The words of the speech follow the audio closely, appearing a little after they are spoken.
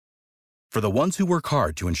For the ones who work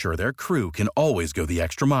hard to ensure their crew can always go the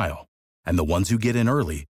extra mile, and the ones who get in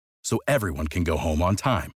early so everyone can go home on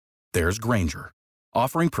time, there's Grainger,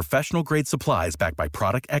 offering professional-grade supplies backed by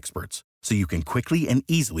product experts so you can quickly and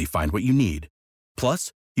easily find what you need.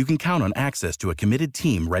 Plus, you can count on access to a committed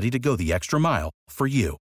team ready to go the extra mile for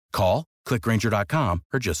you. Call, click Grainger.com,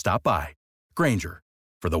 or just stop by. Grainger,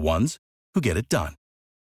 for the ones who get it done.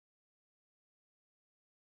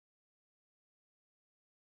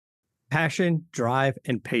 Passion, drive,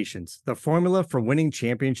 and patience. The formula for winning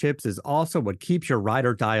championships is also what keeps your ride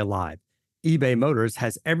or die alive. eBay Motors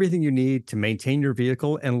has everything you need to maintain your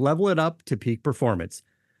vehicle and level it up to peak performance.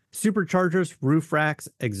 Superchargers, roof racks,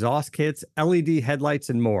 exhaust kits, LED headlights,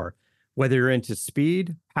 and more. Whether you're into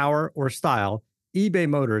speed, power, or style, eBay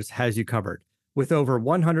Motors has you covered. With over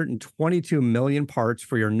 122 million parts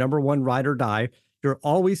for your number one ride or die, you'll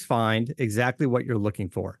always find exactly what you're looking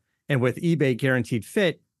for. And with eBay Guaranteed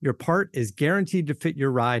Fit, your part is guaranteed to fit your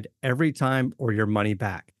ride every time or your money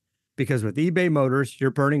back. Because with eBay Motors, you're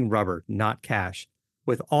burning rubber, not cash.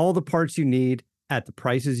 With all the parts you need at the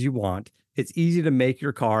prices you want, it's easy to make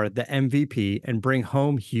your car the MVP and bring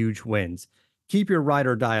home huge wins. Keep your ride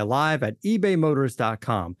or die alive at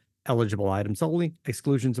ebaymotors.com. Eligible items only.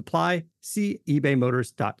 Exclusions apply. See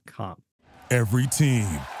ebaymotors.com. Every team,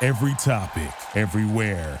 every topic,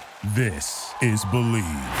 everywhere. This is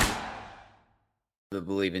Believe. The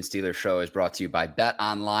Believe in Steelers show is brought to you by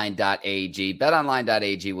betonline.ag.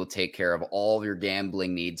 Betonline.ag will take care of all of your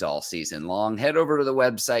gambling needs all season long. Head over to the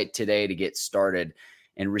website today to get started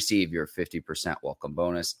and receive your 50% welcome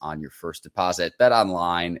bonus on your first deposit.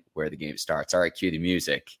 BetOnline, where the game starts. All right, cue the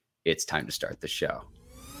music. It's time to start the show.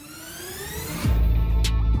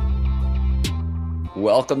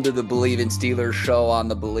 Welcome to the Believe in Steelers show on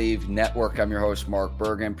the Believe Network. I'm your host, Mark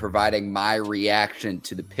Bergen, providing my reaction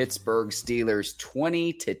to the Pittsburgh Steelers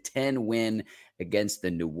 20-10 win against the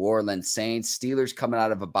New Orleans Saints. Steelers coming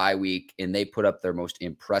out of a bye week, and they put up their most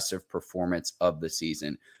impressive performance of the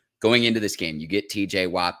season. Going into this game, you get TJ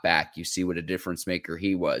Watt back. You see what a difference maker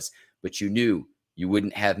he was, but you knew you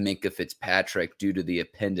wouldn't have Minkah Fitzpatrick due to the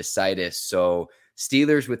appendicitis. So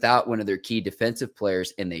Steelers without one of their key defensive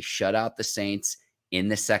players, and they shut out the Saints in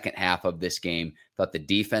the second half of this game. Thought the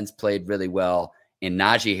defense played really well, and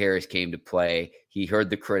Najee Harris came to play. He heard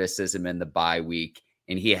the criticism in the bye week,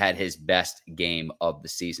 and he had his best game of the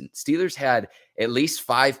season. Steelers had at least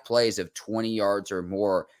 5 plays of 20 yards or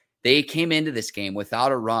more. They came into this game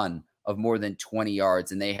without a run of more than 20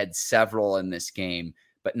 yards, and they had several in this game.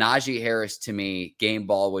 But Najee Harris, to me, game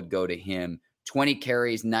ball would go to him. 20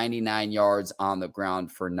 carries, 99 yards on the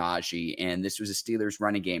ground for Najee, and this was a Steelers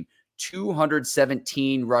running game.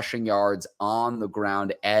 217 rushing yards on the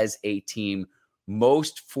ground as a team,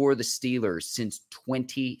 most for the Steelers since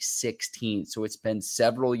 2016. So it's been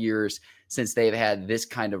several years since they've had this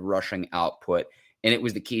kind of rushing output, and it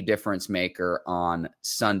was the key difference maker on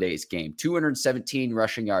Sunday's game. 217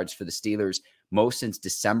 rushing yards for the Steelers, most since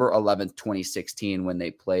December 11th, 2016, when they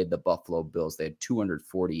played the Buffalo Bills. They had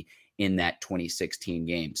 240 in that 2016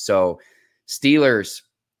 game. So Steelers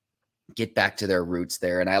get back to their roots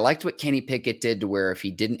there. And I liked what Kenny Pickett did, to where if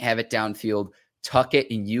he didn't have it downfield, tuck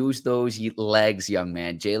it and use those legs, young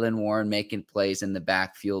man. Jaylen Warren making plays in the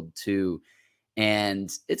backfield too.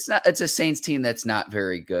 And it's a Saints team that's not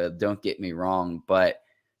very good. Don't get me wrong, but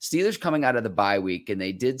Steelers coming out of the bye week, and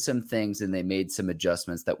they did some things and they made some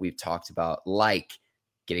adjustments that we've talked about, like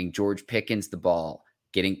getting George Pickens the ball,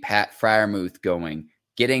 getting Pat Freiermuth going,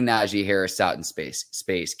 getting Najee Harris out in space,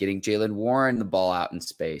 getting Jaylen Warren the ball out in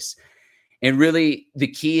space. And really, the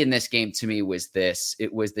key in this game to me was this.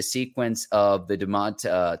 It was the sequence of the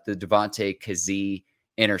Devontae Kazee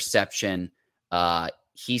interception.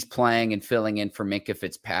 He's playing and filling in for Minkah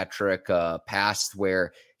Fitzpatrick, pass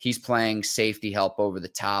where he's playing safety help over the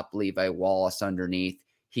top, Levi Wallace underneath.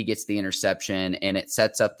 He gets the interception, and it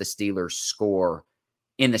sets up the Steelers' score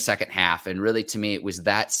in the second half. And really, to me, it was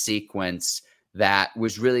that sequence that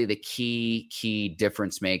was really the key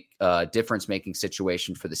difference-making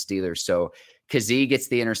situation for the Steelers. So Kazee gets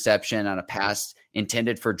the interception on a pass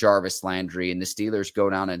intended for Jarvis Landry, and the Steelers go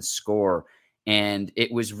down and score. And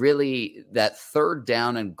it was really that third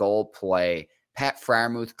down and goal play, Pat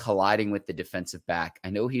Freiermuth colliding with the defensive back. I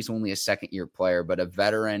know he's only a second-year player, but a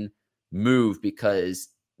veteran move, because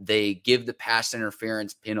they give the pass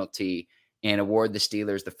interference penalty and award the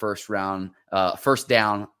Steelers the first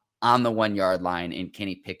down on the 1-yard line, and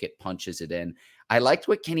Kenny Pickett punches it in. I liked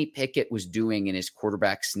what Kenny Pickett was doing in his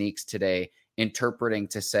quarterback sneaks today, interpreting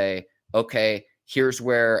to say, okay, here's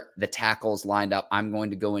where the tackle's lined up. I'm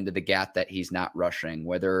going to go into the gap that he's not rushing,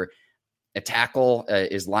 whether a tackle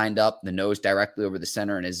is lined up, the nose directly over the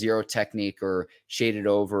center in a zero technique, or shaded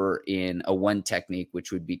over in a one technique,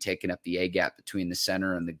 which would be taking up the A gap between the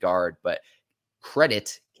center and the guard. But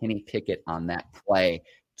credit Kenny Pickett on that play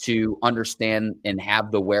to understand and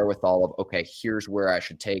have the wherewithal of, okay, here's where I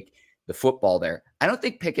should take the football there. I don't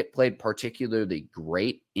think Pickett played particularly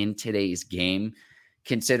great in today's game,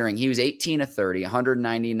 considering he was 18 of 30,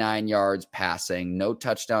 199 yards passing, no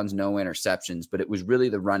touchdowns, no interceptions, but it was really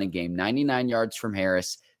the running game. 99 yards from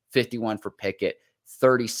Harris, 51 for Pickett,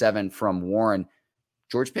 37 from Warren.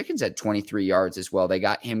 George Pickens had 23 yards as well. They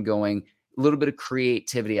got him going. A little bit of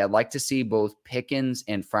creativity. I'd like to see both Pickens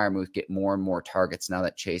and Freiermuth get more and more targets now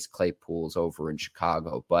that Chase Claypool's over in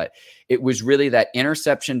Chicago. But it was really that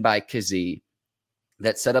interception by Kazee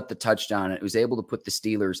that set up the touchdown. It was able to put the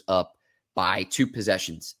Steelers up by 2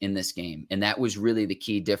 possessions in this game. And that was really the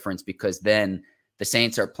key difference, because then the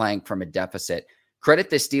Saints are playing from a deficit. Credit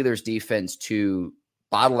the Steelers defense to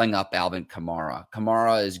bottling up Alvin Kamara.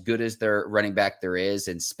 Kamara, as good as their running back there is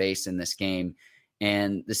in space in this game,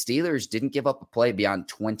 and the Steelers didn't give up a play beyond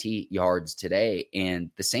 20 yards today.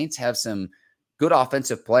 And the Saints have some good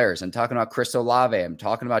offensive players. I'm talking about Chris Olave. I'm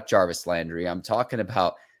talking about Jarvis Landry. I'm talking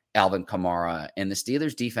about Alvin Kamara. And the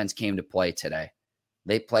Steelers defense came to play today.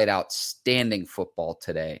 They played outstanding football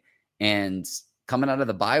today. And coming out of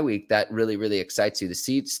the bye week, that really, really excites you. The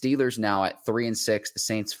Steelers now at 3-6. The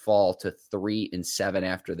Saints fall to 3-7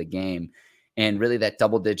 after the game. And really that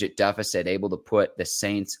double-digit deficit able to put the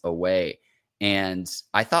Saints away. And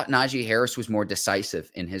I thought Najee Harris was more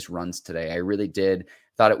decisive in his runs today. I really did.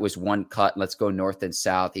 Thought it was one cut. Let's go north and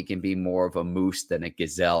south. He can be more of a moose than a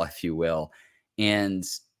gazelle, if you will. And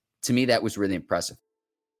to me, that was really impressive.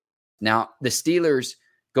 Now, the Steelers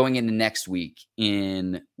going into next week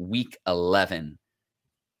in week 11,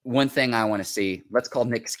 one thing I want to see, let's call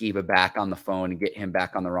Nick Skiba back on the phone and get him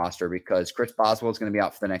back on the roster, because Chris Boswell is going to be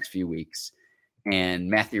out for the next few weeks.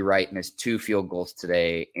 And Matthew Wright missed 2 field goals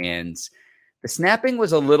today. And the snapping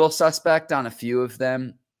was a little suspect on a few of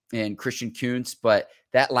them and Christian Kuntz, but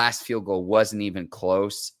that last field goal wasn't even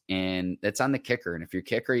close. And it's on the kicker. And if you're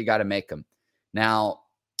kicker, you got to make them. Now,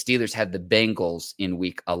 Steelers had the Bengals in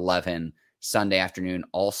week 11, Sunday afternoon,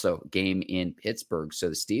 also game in Pittsburgh. So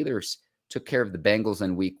the Steelers took care of the Bengals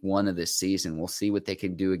in week 1 of this season. We'll see what they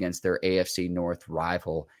can do against their AFC North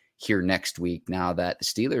rival here next week, now that the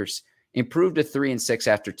Steelers improved to 3-6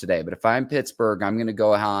 after today. But if I'm Pittsburgh, I'm going to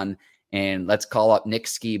go on and let's call up Nick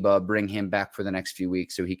Skiba, bring him back for the next few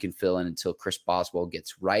weeks so he can fill in until Chris Boswell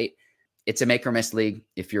gets right. It's a make or miss league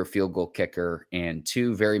if you're a field goal kicker, and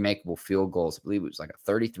 2 very makeable field goals. I believe it was like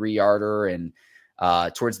a 33-yarder, and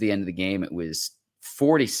towards the end of the game, it was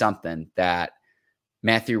 40-something that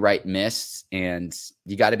Matthew Wright missed, and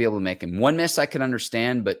you got to be able to make him. 1 miss I can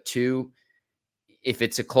understand, but 2, if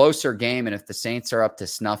it's a closer game and if the Saints are up to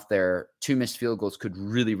snuff there, 2 missed field goals could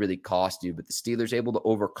really, really cost you. But the Steelers able to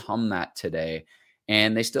overcome that today,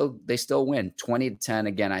 and they still win 20-10.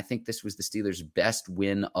 Again, I think this was the Steelers' best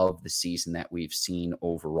win of the season that we've seen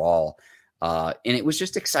overall. And it was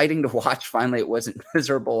just exciting to watch. Finally, it wasn't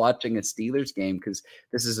miserable watching a Steelers game, because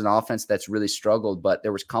this is an offense that's really struggled, but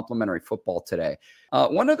there was complimentary football today.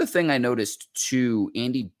 One other thing I noticed too,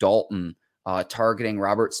 Andy Dalton targeting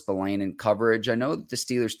Robert Spillane in coverage. I know that the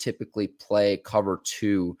Steelers typically play cover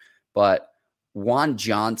 2, but Juwan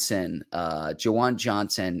Johnson,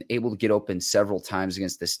 able to get open several times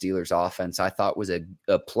against the Steelers offense, I thought was a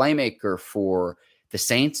playmaker for the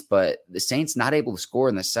Saints, but the Saints not able to score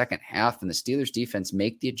in the second half, and the Steelers defense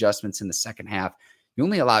make the adjustments in the second half. You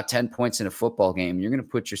only allow 10 points in a football game. You're going to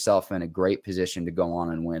put yourself in a great position to go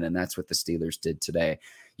on and win, and that's what the Steelers did today.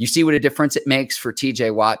 You see what a difference it makes for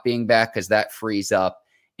TJ Watt being back, because that frees up,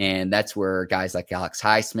 and that's where guys like Alex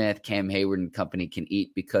Highsmith, Cam Hayward, and company can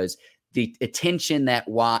eat, because the attention that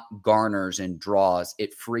Watt garners and draws,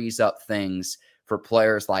 it frees up things for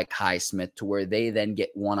players like Highsmith to where they then get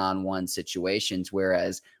one-on-one situations,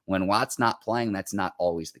 whereas when Watt's not playing, that's not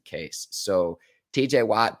always the case. So TJ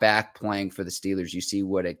Watt back playing for the Steelers, you see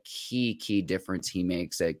what a key difference he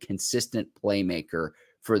makes, a consistent playmaker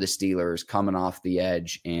for the Steelers coming off the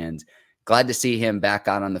edge, and glad to see him back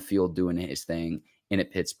out on the field doing his thing in a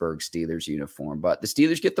Pittsburgh Steelers uniform. But the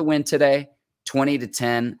Steelers get the win today,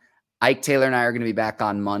 20-10. Ike Taylor and I are going to be back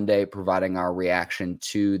on Monday providing our reaction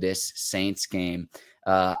to this Saints game.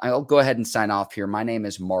 I'll go ahead and sign off here. My name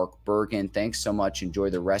is Mark Bergen. Thanks so much. Enjoy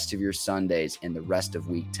the rest of your Sundays and the rest of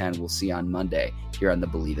Week 10. We'll see you on Monday here on the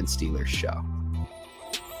Believe in Steelers show.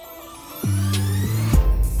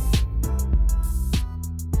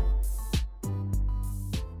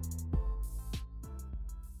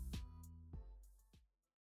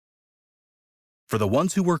 For the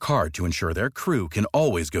ones who work hard to ensure their crew can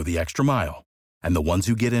always go the extra mile, and the ones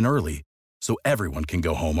who get in early so everyone can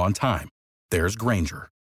go home on time, there's Grainger,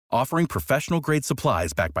 offering professional-grade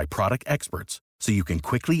supplies backed by product experts so you can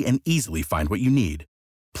quickly and easily find what you need.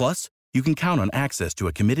 Plus, you can count on access to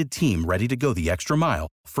a committed team ready to go the extra mile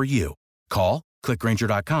for you. Call, click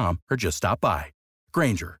Grainger.com, or just stop by.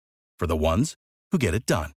 Grainger, for the ones who get it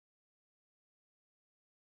done.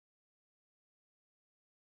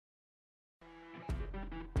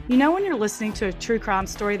 You know when you're listening to a true crime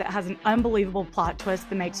story that has an unbelievable plot twist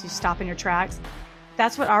that makes you stop in your tracks?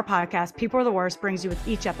 That's what our podcast, People Are the Worst, brings you with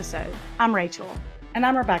each episode. I'm Rachel. And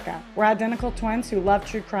I'm Rebecca. We're identical twins who love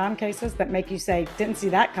true crime cases that make you say, didn't see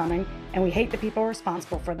that coming, and we hate the people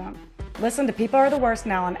responsible for them. Listen to People Are the Worst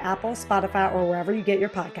now on Apple, Spotify, or wherever you get your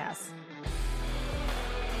podcasts.